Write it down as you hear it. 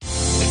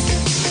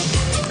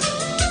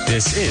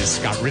This is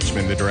Scott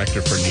Richmond, the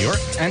director for New York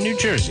and New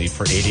Jersey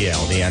for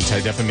ADL, the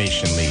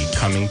Anti-Defamation League,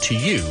 coming to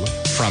you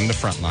from the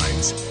front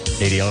lines.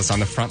 ADL is on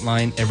the front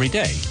line every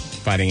day,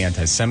 fighting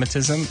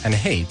anti-Semitism and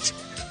hate,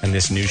 and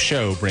this new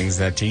show brings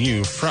that to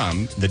you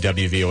from the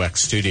WVOX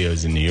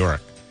studios in New York.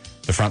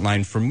 The front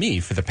line for me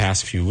for the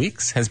past few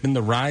weeks has been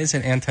the rise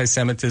in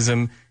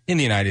anti-Semitism in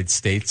the United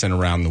States and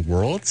around the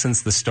world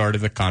since the start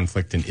of the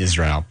conflict in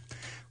Israel.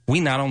 We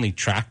not only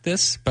track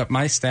this, but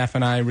my staff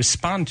and I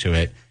respond to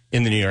it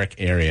in the New York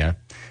area,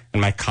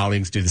 and my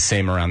colleagues do the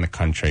same around the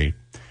country.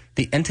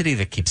 The entity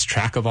that keeps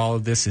track of all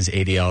of this is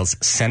ADL's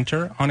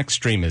Center on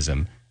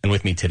Extremism, and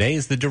with me today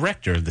is the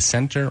director of the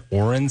center,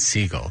 Oren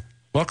Siegel.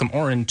 Welcome,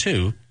 Oren,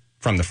 too,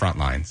 from the front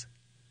lines.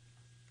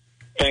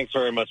 Thanks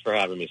very much for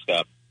having me,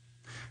 Scott.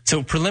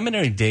 So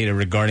preliminary data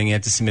regarding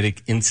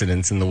anti-Semitic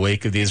incidents in the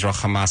wake of the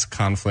Israel-Hamas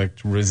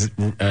conflict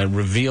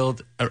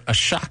revealed a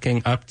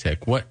shocking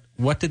uptick.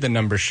 What did the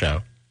numbers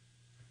show?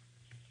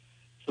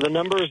 So the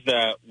numbers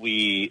that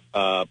we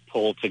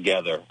pulled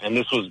together, and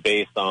this was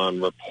based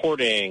on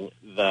reporting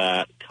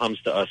that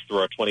comes to us through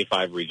our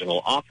 25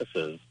 regional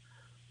offices,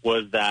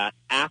 was that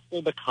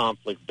after the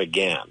conflict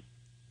began,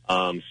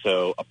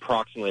 so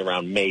approximately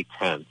around May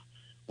 10th,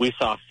 we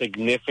saw a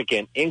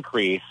significant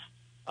increase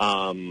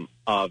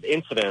of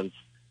incidents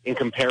in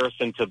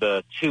comparison to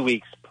the 2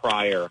 weeks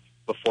prior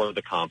before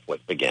the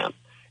conflict began.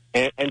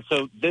 And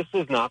so this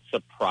is not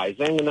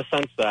surprising in the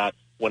sense that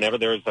whenever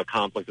there's a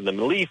conflict in the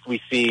Middle East, we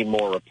see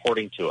more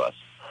reporting to us.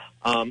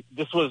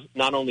 This was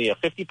not only a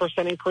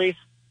 50% increase,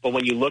 but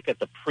when you look at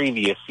the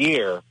previous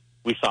year,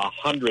 we saw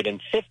a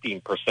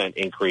 115%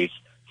 increase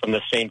from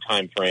the same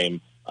time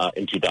frame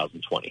in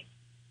 2020.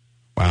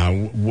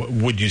 Wow.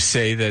 Would you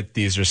say that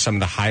these are some of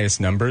the highest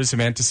numbers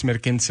of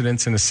anti-Semitic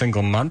incidents in a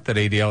single month that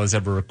ADL has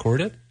ever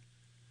recorded?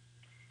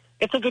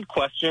 It's a good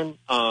question.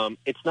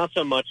 It's not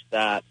so much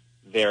that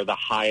they're the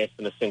highest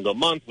in a single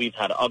month. We've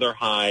had other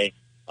high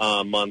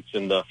months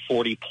in the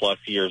 40-plus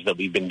years that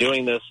we've been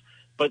doing this.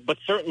 But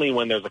certainly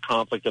when there's a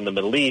conflict in the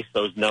Middle East,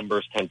 those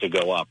numbers tend to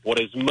go up. What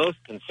is most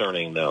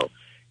concerning, though,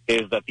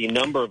 is that the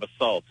number of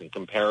assaults in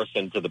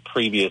comparison to the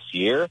previous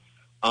year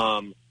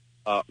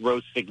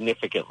rose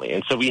significantly.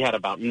 And so we had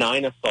about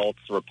 9 assaults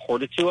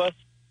reported to us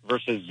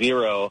versus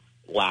 0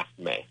 last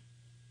May.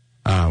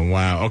 Oh,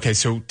 wow. Okay,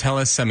 so tell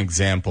us some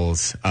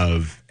examples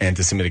of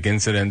anti-Semitic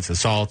incidents,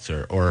 assaults,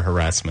 or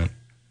harassment.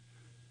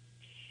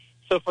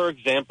 So, for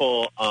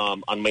example,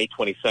 on May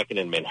 22nd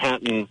in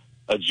Manhattan,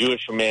 a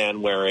Jewish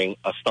man wearing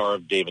a Star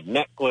of David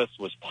necklace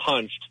was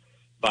punched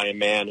by a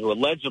man who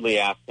allegedly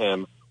asked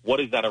him,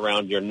 "What is that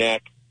around your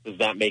neck? Does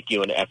that make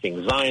you an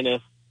effing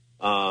Zionist?"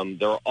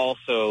 There are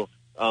also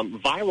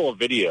viral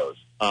videos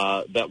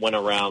that went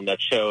around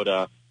that showed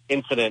an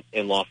incident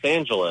in Los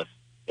Angeles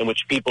in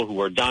which people who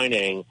were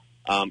dining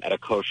at a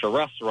kosher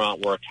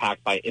restaurant were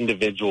attacked by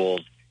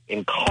individuals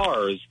in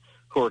cars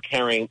who were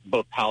carrying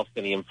both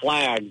Palestinian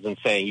flags and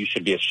saying you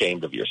should be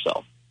ashamed of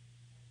yourself.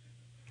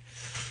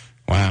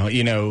 Wow.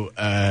 You know,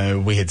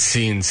 we had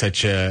seen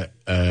such a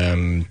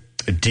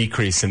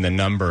decrease in the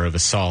number of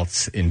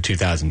assaults in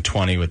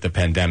 2020 with the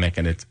pandemic,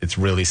 and it's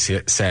really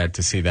sad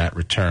to see that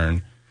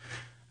return.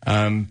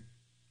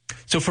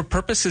 So for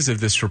purposes of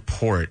this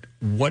report,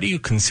 what do you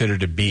consider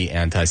to be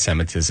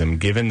anti-Semitism,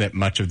 given that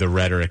much of the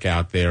rhetoric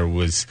out there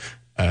was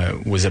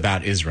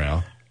about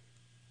Israel?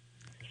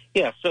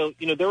 Yeah, so,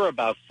 you know, there were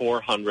about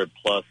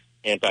 400-plus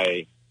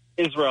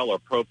anti-Israel or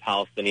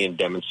pro-Palestinian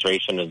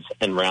demonstrations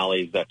and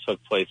rallies that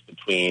took place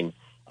between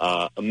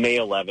May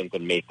 11th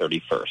and May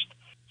 31st.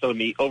 So in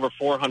the over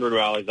 400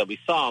 rallies that we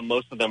saw,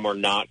 most of them were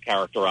not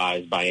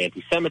characterized by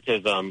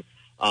anti-Semitism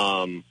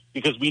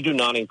because we do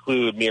not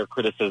include mere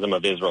criticism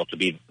of Israel to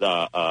be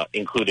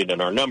included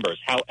in our numbers.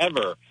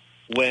 However,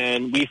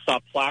 when we saw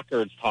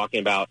placards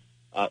talking about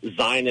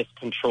Zionists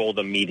control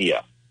the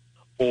media,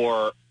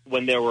 or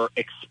when there were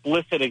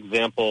explicit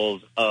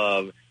examples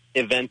of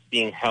events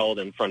being held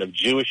in front of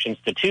Jewish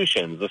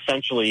institutions,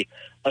 essentially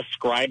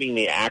ascribing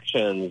the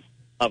actions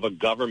of a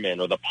government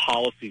or the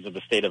policies of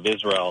the state of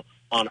Israel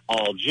on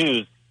all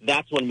Jews,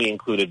 that's when we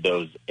included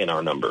those in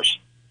our numbers.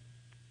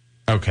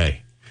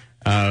 Okay.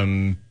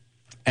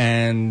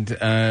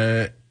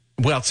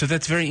 Well, so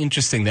that's very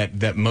interesting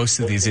that most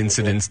of these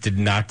incidents did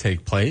not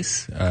take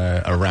place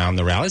around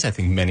the rallies. I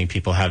think many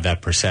people have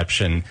that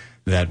perception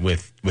that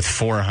with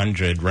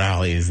 400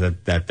 rallies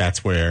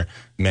that's where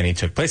many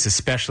took place,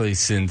 especially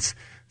since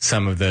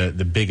some of the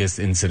biggest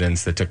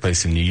incidents that took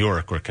place in New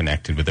York were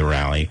connected with the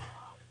rally.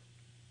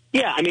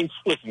 Yeah, I mean,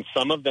 listen,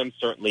 some of them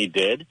certainly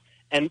did.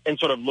 And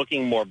sort of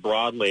looking more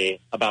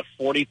broadly, about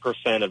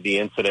 40% of the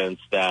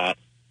incidents that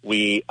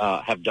we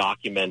have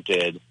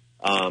documented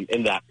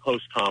in that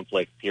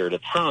post-conflict period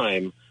of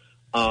time,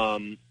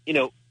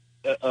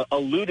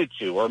 alluded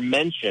to or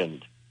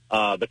mentioned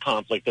the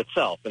conflict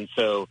itself. And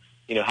so,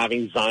 you know,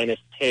 having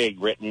Zionist pig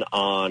written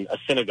on a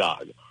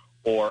synagogue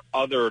or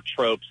other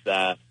tropes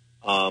that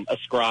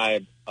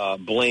ascribe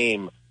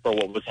blame for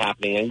what was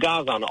happening in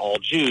Gaza on all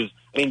Jews,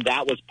 I mean,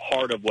 that was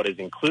part of what is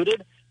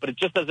included, but it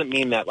just doesn't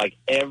mean that, like,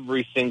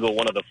 every single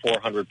one of the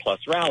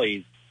 400-plus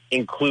rallies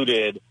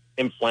included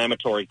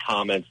inflammatory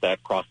comments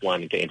that cross the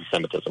line into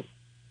anti-Semitism.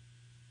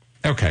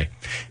 Okay.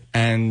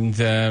 And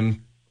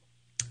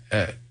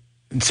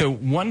so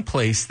one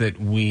place that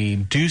we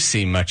do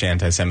see much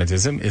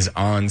anti-Semitism is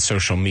on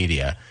social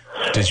media.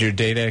 Does your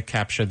data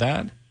capture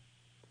that?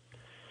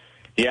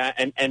 Yeah,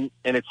 and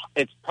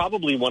it's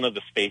probably one of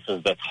the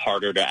spaces that's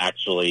harder to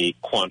actually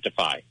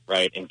quantify,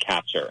 right, and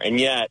capture. And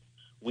yet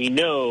we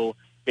know,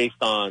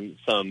 based on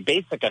some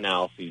basic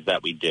analyses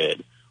that we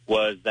did,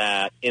 was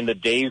that in the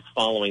days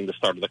following the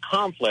start of the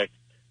conflict,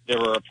 there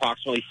were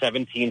approximately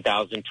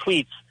 17,000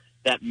 tweets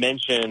that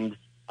mentioned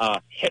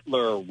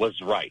Hitler was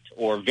right,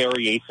 or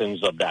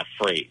variations of that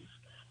phrase.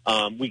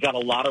 We got a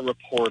lot of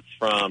reports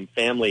from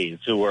families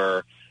who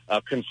were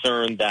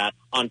concerned that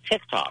on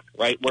TikTok,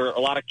 right, where a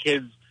lot of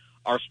kids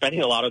are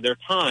spending a lot of their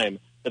time,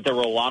 that there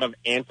were a lot of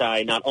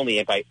not only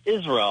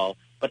anti-Israel,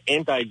 but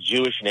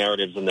anti-Jewish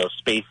narratives in those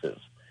spaces.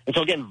 And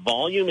so, again,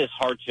 volume is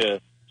hard to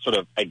sort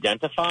of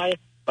identify,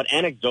 but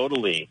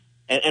anecdotally,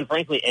 and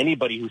frankly,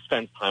 anybody who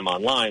spends time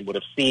online would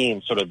have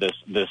seen sort of this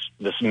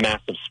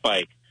massive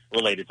spike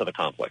related to the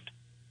conflict.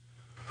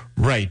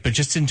 Right, but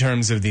just in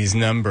terms of these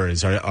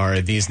numbers,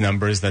 are these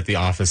numbers that the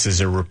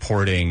offices are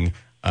reporting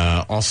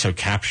also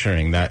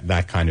capturing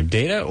that kind of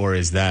data, or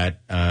is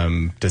that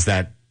does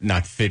that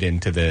not fit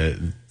into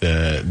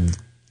the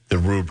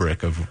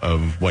rubric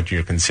of what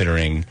you're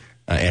considering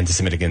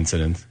anti-Semitic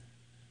incidents?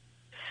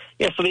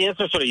 Yeah, so the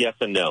answer is sort of yes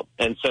and no.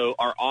 And so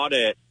our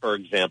audit, for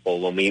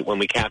example, when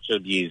we capture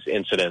these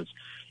incidents,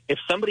 if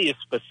somebody is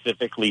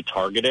specifically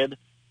targeted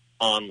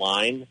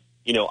online,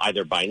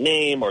 either by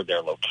name or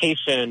their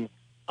location,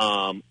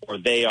 or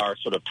they are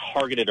sort of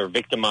targeted or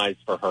victimized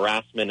for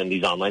harassment in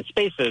these online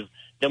spaces,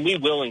 then we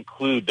will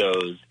include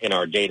those in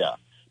our data.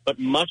 But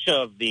much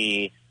of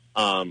the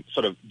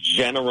sort of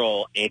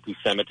general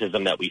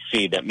anti-Semitism that we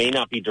see that may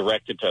not be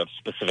directed to a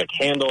specific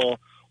handle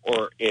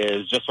or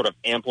is just sort of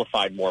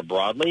amplified more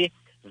broadly,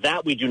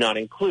 that we do not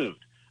include.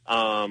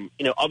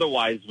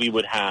 Otherwise we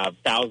would have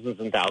thousands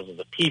and thousands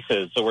of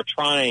pieces. So we're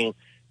trying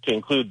to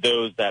include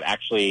those that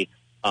actually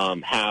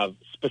have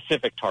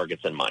specific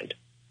targets in mind.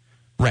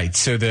 Right.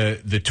 So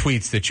the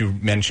tweets that you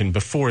mentioned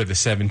before, the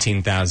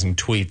 17,000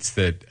 tweets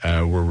that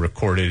were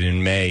recorded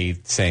in May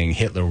saying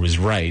Hitler was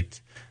right,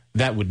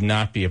 that would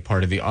not be a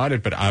part of the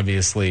audit, but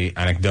obviously,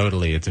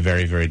 anecdotally, it's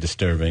very, very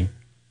disturbing.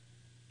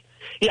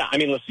 Yeah, I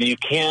mean, listen, you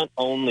can't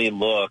only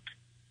look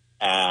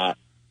at,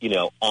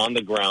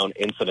 on-the-ground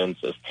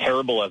incidents, as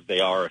terrible as they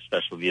are,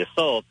 especially the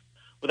assaults,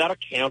 without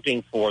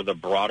accounting for the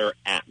broader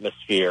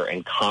atmosphere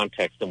and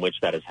context in which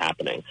that is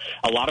happening.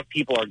 A lot of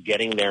people are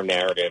getting their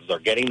narratives, are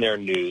getting their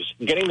news,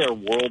 getting their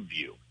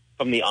worldview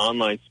from the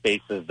online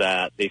spaces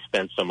that they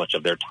spend so much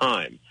of their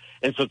time.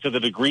 And so to the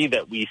degree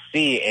that we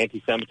see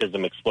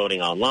anti-Semitism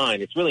exploding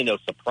online, it's really no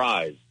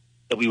surprise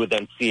that we would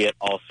then see it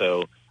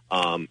also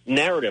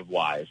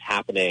narrative-wise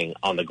happening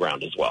on the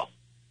ground as well.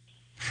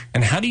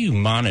 And how do you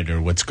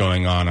monitor what's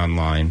going on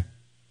online?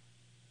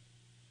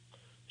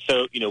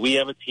 So, we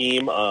have a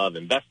team of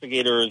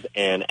investigators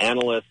and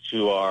analysts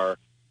who are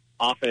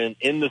often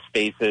in the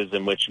spaces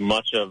in which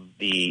much of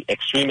the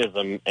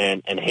extremism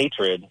and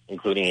hatred,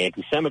 including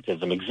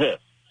anti-Semitism,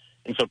 exists.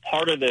 And so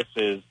part of this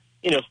is,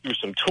 through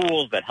some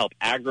tools that help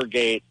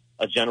aggregate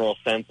a general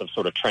sense of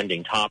sort of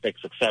trending topics,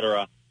 et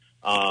cetera.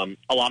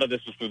 A lot of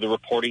this is through the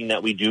reporting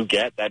that we do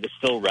get that is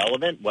still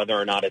relevant, whether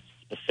or not it's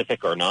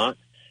specific or not.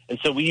 And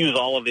so we use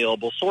all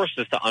available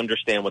sources to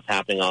understand what's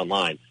happening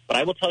online. But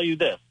I will tell you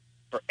this.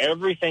 For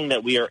everything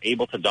that we are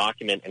able to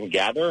document and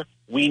gather,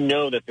 we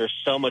know that there's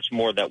so much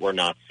more that we're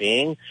not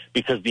seeing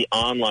because the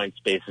online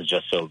space is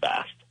just so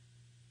vast.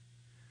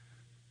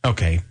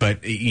 Okay,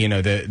 but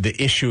the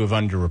issue of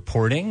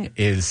underreporting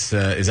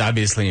is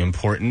obviously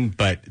important,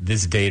 but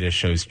this data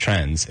shows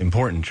trends,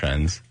 important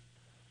trends.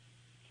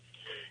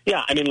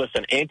 Yeah, I mean,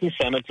 listen,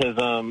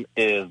 anti-Semitism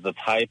is the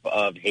type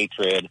of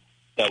hatred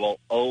that will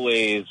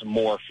always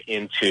morph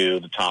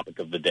into the topic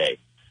of the day.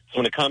 So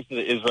when it comes to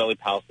the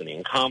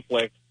Israeli-Palestinian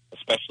conflict,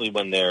 especially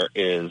when there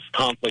is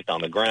conflict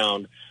on the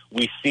ground,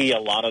 we see a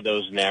lot of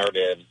those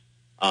narratives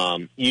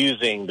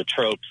using the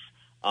tropes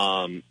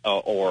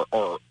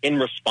or in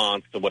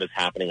response to what is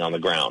happening on the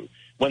ground.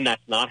 When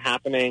that's not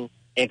happening,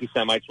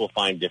 anti-Semites will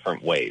find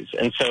different ways.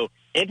 And so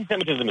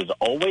anti-Semitism is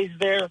always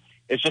there.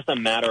 It's just a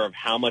matter of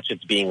how much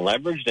it's being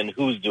leveraged and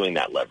who's doing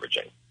that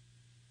leveraging.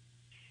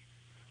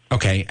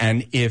 Okay,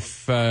 and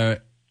if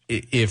the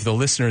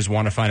listeners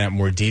want to find out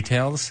more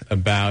details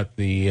about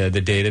the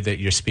data that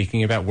you're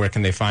speaking about, where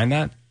can they find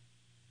that?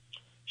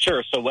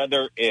 Sure. So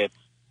whether it's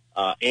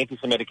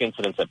anti-Semitic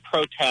incidents at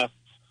protests,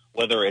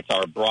 whether it's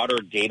our broader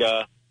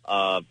data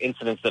of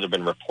incidents that have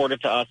been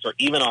reported to us, or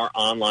even our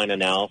online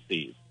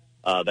analyses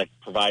that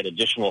provide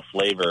additional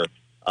flavor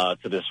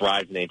to this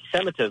rise in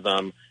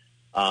anti-Semitism,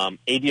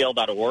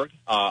 ADL.org,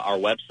 our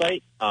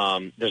website.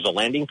 There's a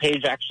landing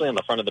page actually on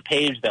the front of the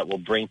page that will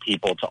bring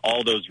people to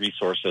all those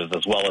resources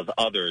as well as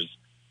others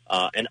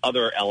and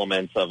other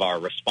elements of our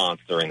response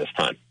during this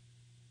time.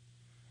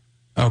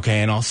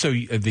 Okay, and also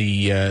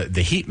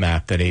the heat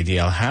map that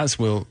ADL has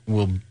will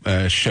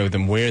show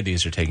them where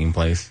these are taking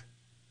place.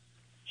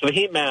 So the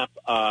heat map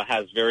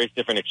has various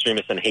different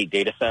extremist and hate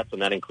data sets,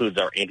 and that includes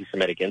our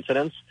anti-Semitic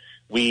incidents.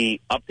 We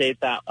update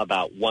that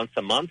about once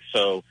a month.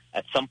 So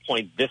at some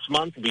point this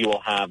month, we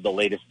will have the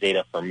latest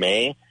data for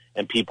May,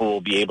 and people will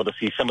be able to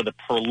see some of the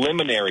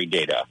preliminary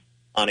data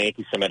on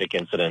anti-Semitic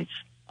incidents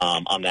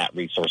on that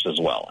resource as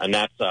well. And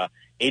that's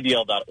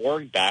adl.org/heat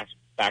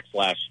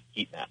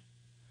map.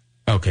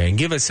 Okay, and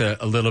give us a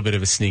little bit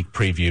of a sneak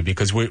preview,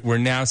 because we're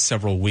now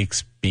several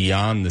weeks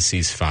beyond the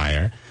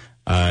ceasefire.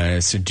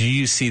 So do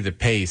you see the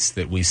pace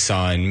that we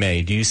saw in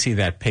May? Do you see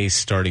that pace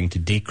starting to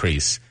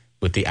decrease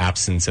with the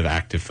absence of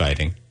active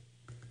fighting?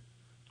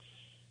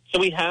 So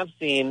we have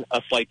seen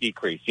a slight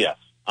decrease, yes.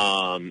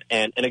 And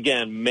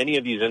again, many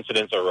of these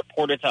incidents are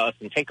reported to us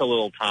and take a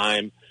little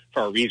time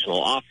for our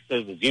regional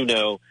offices, as you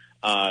know,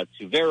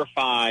 to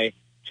verify,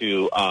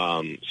 to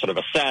sort of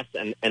assess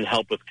and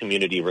help with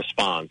community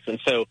response. And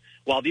so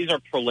while these are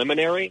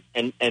preliminary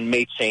and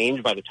may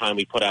change by the time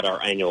we put out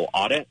our annual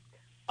audit,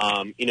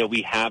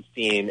 we have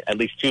seen at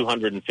least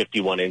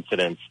 251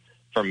 incidents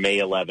from May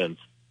 11th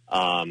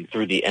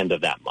through the end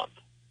of that month.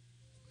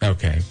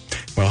 Okay.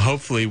 Well,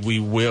 hopefully we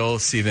will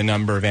see the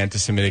number of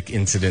anti-Semitic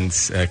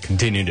incidents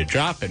continue to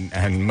drop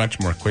and much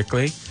more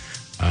quickly.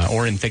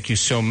 Oren, thank you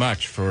so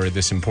much for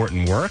this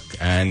important work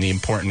and the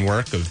important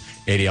work of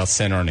ADL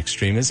Center on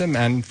Extremism,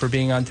 and for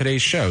being on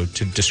today's show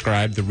to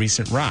describe the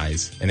recent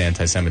rise in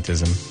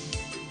anti-Semitism.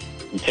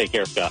 Take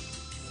care, Scott.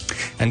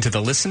 And to the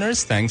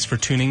listeners, thanks for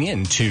tuning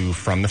in to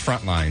From the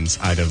Frontlines,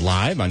 either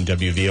live on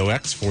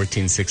WVOX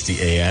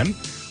 1460 AM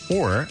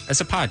or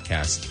as a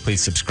podcast.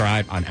 Please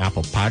subscribe on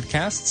Apple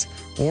Podcasts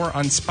or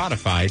on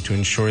Spotify to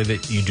ensure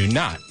that you do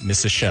not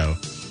miss a show.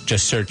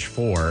 Just search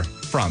for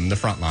From the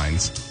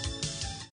Frontlines.